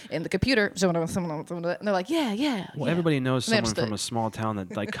 yeah, in the computer, and they're like, yeah. Well, everybody knows someone from a small town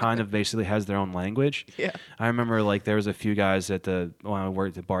that like kind of basically has their own language. Yeah. I remember like there was a few guys when I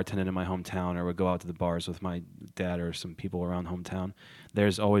worked at bartending in my hometown, or would go out to the bars with my dad or some people around hometown.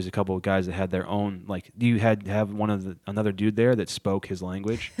 There's always a couple of guys that had their own, like, you had to have another dude there that spoke his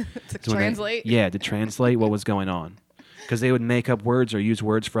language. to translate? To translate what was going on. Because they would make up words or use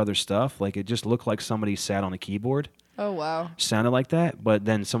words for other stuff. Like, it just looked like somebody sat on a keyboard. Oh, wow. Sounded like that, but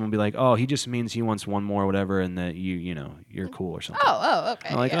then someone would be like, oh, he just means he wants one more or whatever, and that you're cool or something. Oh,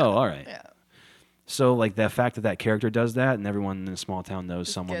 okay. I'm like, yeah. oh, all right. Yeah. So, like, the fact that character does that, and everyone in a small town knows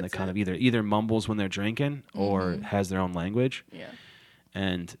Just someone that gets kind it. of either mumbles when they're drinking or has their own language. Yeah.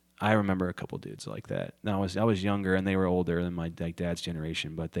 And I remember a couple dudes like that. Now, I was younger, and they were older than my dad's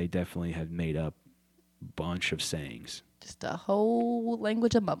generation, but they definitely had made up a bunch of sayings. Just a whole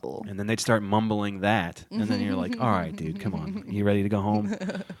language of mumble. And then they'd start mumbling that, and then you're like, all right, dude, come on. You ready to go home?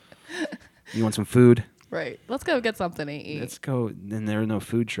 You want some food? Right. Let's go get something to eat. Let's go. And there were no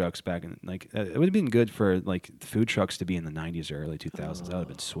food trucks back in, like, it would have been good for, like, food trucks to be in the 90s or early 2000s. That would have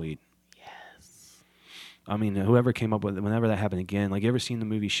been sweet. Yes. I mean, whoever came up with it, whenever that happened again, like, you ever seen the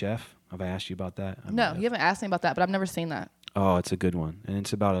movie Chef? Have I asked you about that? No, you haven't asked me about that, but I've never seen that. Oh, it's a good one, and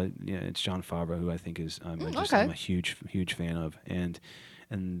it's about it's Jon Favreau, who I think is I'm a huge fan of, and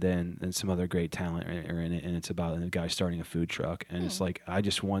some other great talent are in it, and it's about a guy starting a food truck, and it's like I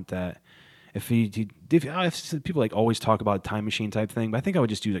just want that. If people like always talk about a time machine type thing, but I think I would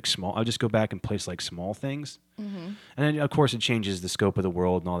just do like small. I'll just go back and place like small things, and then of course it changes the scope of the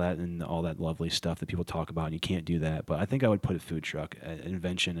world and all that lovely stuff that people talk about. And you can't do that, but I think I would put a food truck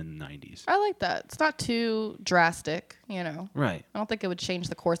invention in the 90s. I like that. It's not too drastic, you know. Right. I don't think it would change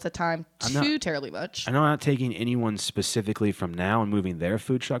the course of time terribly much. I know I'm not taking anyone specifically from now and moving their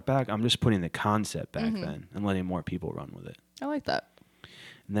food truck back. I'm just putting the concept back then and letting more people run with it. I like that.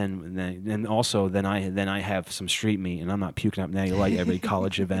 Then I have some street meat, and I'm not puking up now like every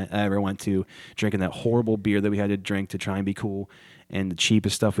college event I ever went to, drinking that horrible beer that we had to drink to try and be cool, and the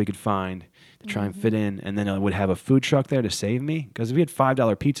cheapest stuff we could find to try and fit in. And then I would have a food truck there to save me, because if we had $5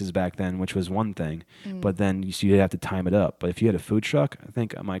 pizzas back then, which was one thing, but then you'd have to time it up. But if you had a food truck, I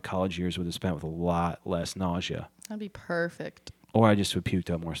think my college years would have spent with a lot less nausea. That'd be perfect. Or I just would puked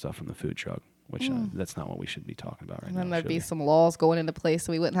up more stuff from the food truck. Which that's not what we should be talking about right now. And then there'd be some laws going into place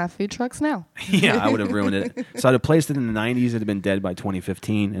so we wouldn't have food trucks now. Yeah, I would have ruined it. So I'd have placed it in the 90s. It'd have been dead by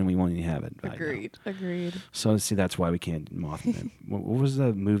 2015, and we won't even have it. Agreed. So see, that's why we can't Mothman. What was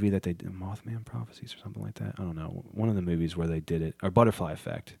the movie that they did? Mothman Prophecies or something like that? I don't know. One of the movies where they did it, or Butterfly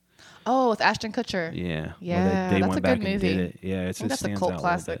Effect. Oh, with Ashton Kutcher. Yeah. Yeah, they that's went a back good and movie. did it. Yeah, it that's stands a cult out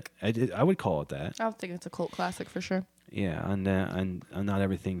classic. A little bit. I would call it that. I think it's a cult classic for sure. Yeah, and not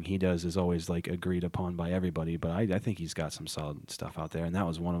everything he does is always like agreed upon by everybody, but I think he's got some solid stuff out there, and that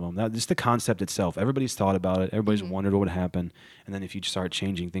was one of them. Just the concept itself, everybody's thought about it, everybody's wondered what would happen, and then if you start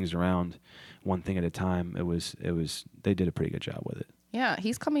changing things around one thing at a time, they did a pretty good job with it. Yeah,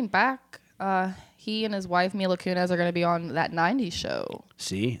 he's coming back. He and his wife Mila Kunis are going to be on that 90s show.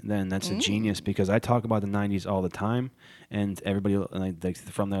 See, then that's a genius, because I talk about the 90s all the time, and everybody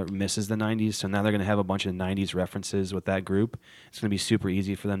from there misses the 90s, so now they're going to have a bunch of 90s references with that group. It's going to be super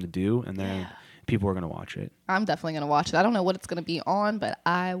easy for them to do, and then people are going to watch it. I'm definitely going to watch it. I don't know what it's going to be on, but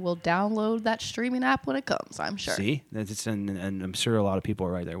I will download that streaming app when it comes, I'm sure. See, and I'm sure a lot of people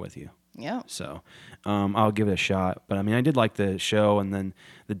are right there with you. Yeah. So I'll give it a shot. But I mean, I did like the show, and then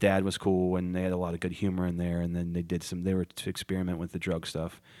the dad was cool, and they had a lot of good humor in there. And then they were to experiment with the drug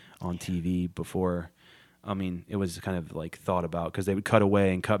stuff on TV before I mean, it was kind of like thought about because they would cut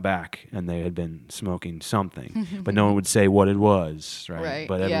away and cut back, and they had been smoking something, but no one would say what it was, right? Right.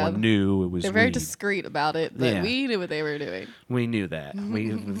 But everyone knew it was. They're very weed. discreet about it, but we knew what they were doing. We knew that. I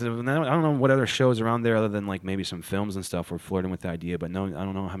don't know what other shows around there other than like maybe some films and stuff were flirting with the idea, but no, I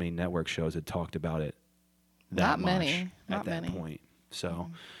don't know how many network shows had talked about it. That much at that point.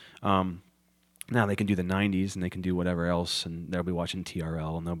 So. Now they can do the 90s and they can do whatever else, and they'll be watching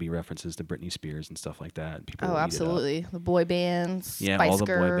TRL and there'll be references to Britney Spears and stuff like that. People will absolutely. The boy bands, Spice all the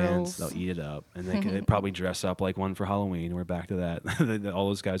Girls. boy bands, they'll eat it up. And they'd probably dress up like one for Halloween. We're back to that. All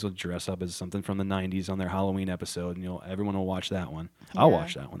those guys will dress up as something from the 90s on their Halloween episode, and everyone will watch that one. I'll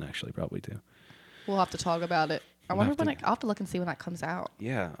watch that one, actually, probably, too. We'll have to talk about it. I wonder when I'll have to look and see when that comes out.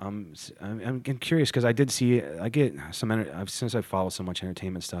 Yeah, I'm curious because I get some since I follow so much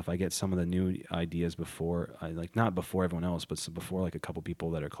entertainment stuff. I get some of the new ideas before not before everyone else, but before like a couple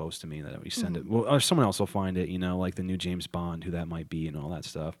people that are close to me that we send it. Well, or someone else will find it. Like the new James Bond, who that might be, and all that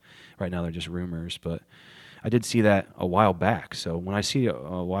stuff. Right now they're just rumors, but I did see that a while back. So when I see it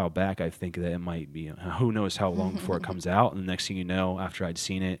a while back, I think that it might be, who knows how long before it comes out. And the next thing you know, after I'd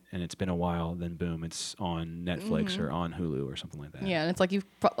seen it and it's been a while, then boom, it's on Netflix or on Hulu or something like that. Yeah, and it's like you've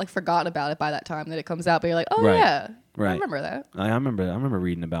forgotten about it by that time that it comes out, but you're like, oh, right. yeah. Right. I remember that. I remember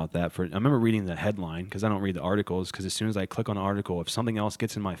reading about that. I remember reading the headline because I don't read the articles because as soon as I click on an article, if something else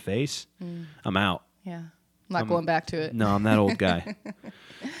gets in my face, I'm out. Yeah. I'm not going back to it. No, I'm that old guy.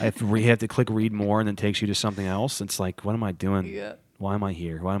 I have to click read more and then it takes you to something else. It's like, what am I doing? Yeah. Why am I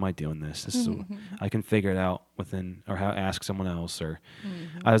here? Why am I doing this? I can figure it out ask someone else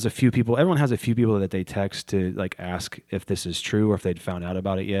there's a few people. Everyone has a few people that they text to like ask if this is true or if they'd found out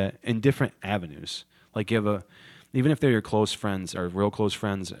about it yet in different avenues. Like even if they're your close friends or real close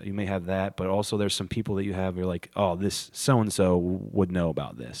friends, you may have that, but also there's some people that you have you're like, oh, this so-and-so would know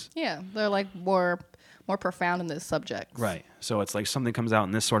about this. Yeah, they're like more profound in this subject. Right. So it's like something comes out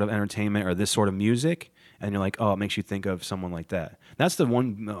in this sort of entertainment or this sort of music, and you're like, oh, it makes you think of someone like that. That's the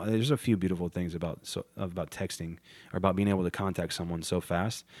one. There's a few beautiful things about texting or about being able to contact someone so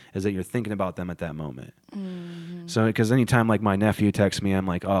fast is that you're thinking about them at that moment. Mm-hmm. So because anytime like my nephew texts me, I'm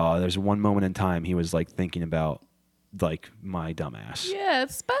like, oh, there's one moment in time he was like thinking about like my dumbass. Yeah,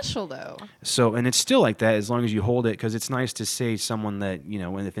 it's special though. So, and it's still like that as long as you hold it, because it's nice to say someone that,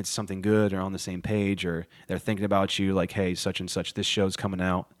 and if it's something good or on the same page or they're thinking about you, like, hey, such and such, this show's coming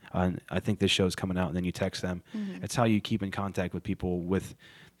out. I think this show's coming out, and then you text them. Mm-hmm. It's how you keep in contact with people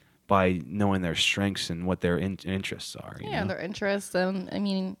by knowing their strengths and what their interests are. Yeah, their interests, and I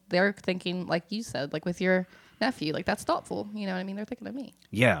mean, they're thinking, like you said, like with your nephew, like that's thoughtful. You know what I mean? They're thinking of me.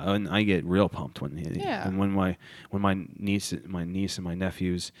 Yeah, and I get real pumped when my niece and my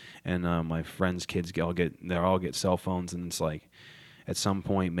nephews and my friends' kids all get cell phones, and it's like at some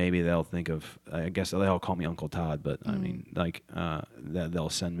point maybe they'll think of, I guess they'll call me Uncle Todd, but I mean like that they'll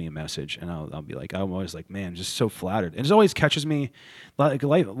send me a message and I'll be like, I'm always like, man, just so flattered. And it always catches me like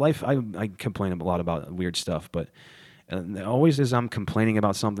life. I complain a lot about weird stuff, but. Always as I'm complaining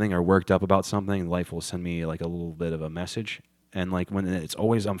about something or worked up about something, life will send me like a little bit of a message. And like when it's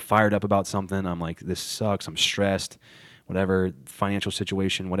always I'm fired up about something, I'm like, this sucks, I'm stressed, whatever financial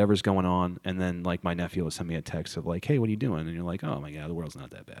situation, whatever's going on. And then like my nephew will send me a text of like, hey, what are you doing? And you're like, oh my God, the world's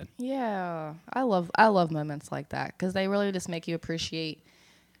not that bad. Yeah, I love moments like that because they really just make you appreciate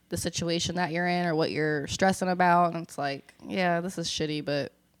the situation that you're in or what you're stressing about. And it's like, yeah, this is shitty,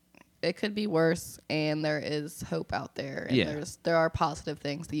 but it could be worse, and there is hope out there. And there are positive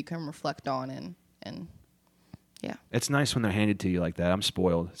things that you can reflect on, and yeah. It's nice when they're handed to you like that. I'm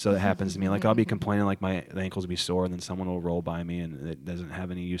spoiled, so that happens to me. Like I'll be complaining like the ankles will be sore, and then someone will roll by me, and it doesn't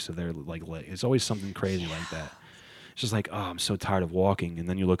have any use of their leg. It's always something crazy like that. It's just like, oh, I'm so tired of walking, and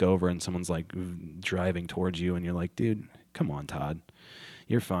then you look over, and someone's like driving towards you, and you're like, dude, come on, Todd.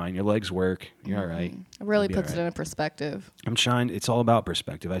 You're fine. Your legs work. You're all right. It really puts it in perspective. I'm trying. It's all about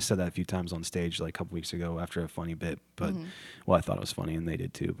perspective. I said that a few times on stage like a couple weeks ago after a funny bit. But well, I thought it was funny and they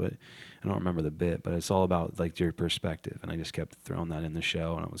did too. But I don't remember the bit. But it's all about like your perspective. And I just kept throwing that in the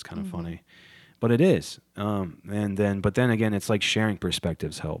show, and it was kind of funny. But it is. But then again, it's like sharing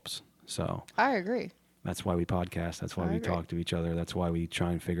perspectives helps. So I agree. That's why we podcast. That's why we talk to each other. That's why we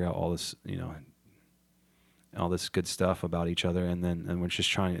try and figure out all this, all this good stuff about each other, and we're just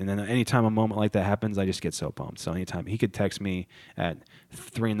trying. And then anytime a moment like that happens, I just get so pumped. So anytime he could text me at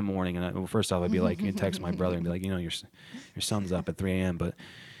 3 a.m, and first off, I'd be like, you text my brother and be like, your son's up at 3 a.m. But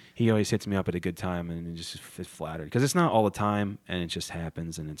he always hits me up at a good time, and just flattered because it's not all the time, and it just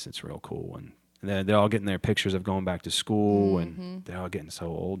happens, and it's real cool. And they're all getting their pictures of going back to school, and they're all getting so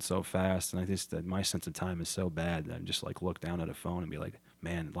old so fast. And my sense of time is so bad that I just like look down at a phone and be like,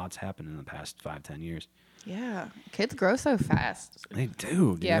 man, lots happened in the past 5-10 years. Yeah, kids grow so fast. They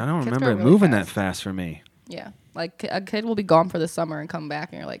do. Dude. Yeah, I don't kids remember grow it really moving fast. that fast for me. Yeah, like a kid will be gone for the summer and come back,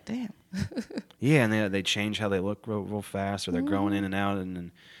 and you're like, damn. Yeah, and they change how they look real fast, or they're growing in and out, and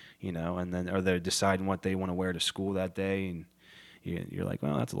then, and then or they're deciding what they want to wear to school that day, and you're like,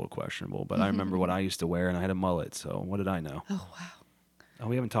 well, that's a little questionable. But I remember what I used to wear, and I had a mullet. So what did I know? Oh wow. Oh,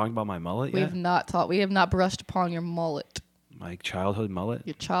 we haven't talked about my mullet We yet. We have not brushed upon your mullet. My childhood mullet.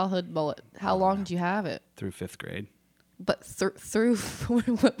 Your childhood mullet. How long did you have it? Through 5th grade. But through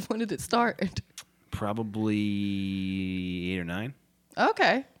when did it start? Probably 8 or 9.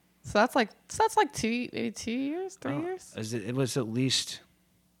 Okay, so that's like 2 years, 3 years. It was at least.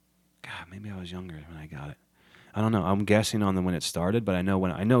 God, maybe I was younger when I got it. I don't know. I'm guessing on when it started, but I know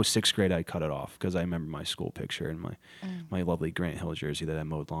 6th grade I cut it off because I remember my school picture and my lovely Grant Hill jersey that I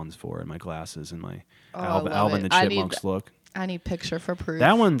mowed lawns for, and my glasses and my Alvin the Chipmunks look. I need picture for proof.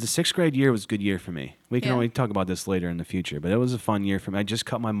 That one, the 6th grade year was a good year for me. We can Yeah. only talk about this later in the future, but it was a fun year for me. I just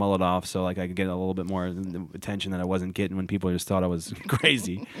cut my mullet off so like I could get a little bit more attention that I wasn't getting when people just thought I was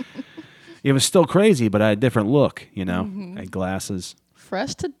crazy. It was still crazy, but I had a different look, I had glasses.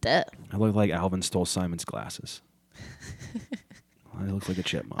 Fresh to death. I looked like Alvin stole Simon's glasses. I looked like a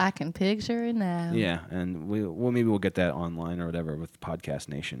chipmunk. I can picture it now. Yeah, and maybe we'll get that online or whatever with Podcast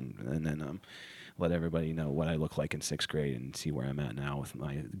Nation, and then let everybody know what I look like in 6th grade and see where I'm at now with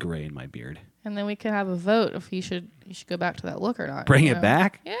my gray and my beard. And then we can have a vote if you should go back to that look or not. Bring it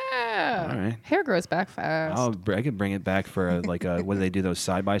back? Yeah. All right. Hair grows back fast. I could bring it back for what do they do, those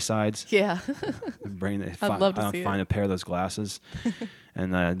side by sides? Yeah. I'd love to see find a pair of those glasses,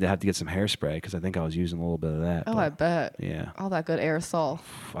 and they have to get some hairspray because I think I was using a little bit of that. Oh, I bet. Yeah. All that good aerosol.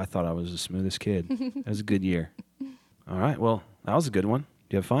 I thought I was the smoothest kid. It was a good year. All right. Well, that was a good one.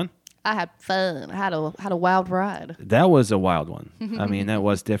 Did you have fun? I had fun. I had a wild ride. That was a wild one. I mean, that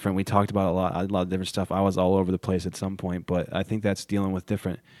was different. We talked about a lot of different stuff. I was all over the place at some point, but I think that's dealing with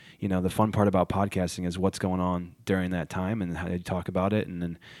different. The fun part about podcasting is what's going on during that time and how you talk about it, and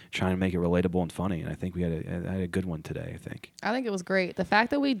then trying to make it relatable and funny. And I think we had a good one today. I think it was great. The fact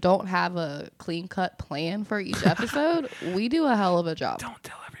that we don't have a clean cut plan for each episode, we do a hell of a job. Don't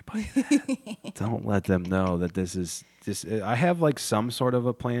tell everybody that. Don't let them know that this is. I have like some sort of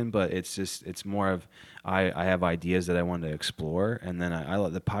a plan, but it's more of I have ideas that I want to explore, and then I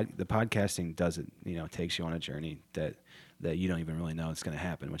let the podcasting does it. Takes you on a journey that you don't even really know it's going to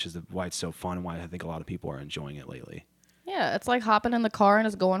happen, which is why it's so fun and why I think a lot of people are enjoying it lately. Yeah, it's like hopping in the car and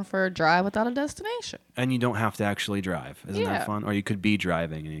just going for a drive without a destination. And you don't have to actually drive. Isn't that fun? Or you could be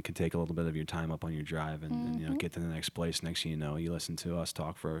driving and you could take a little bit of your time up on your drive and get to the next place. Next thing you know, you listen to us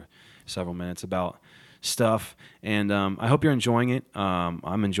talk for several minutes about stuff. And I hope you're enjoying it.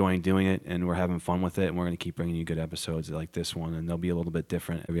 I'm enjoying doing it, and we're having fun with it. And we're going to keep bringing you good episodes like this one, and they'll be a little bit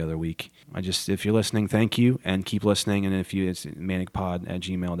different every other week. If you're listening, thank you, and keep listening. And it's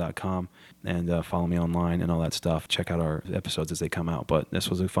manickpod@gmail.com, and follow me online and all that stuff. Check out our episodes as they come out. But this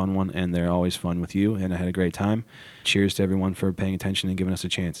was a fun one, and they're always fun with you, and I had a great time. Cheers to everyone for paying attention and giving us a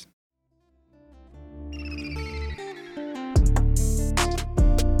chance.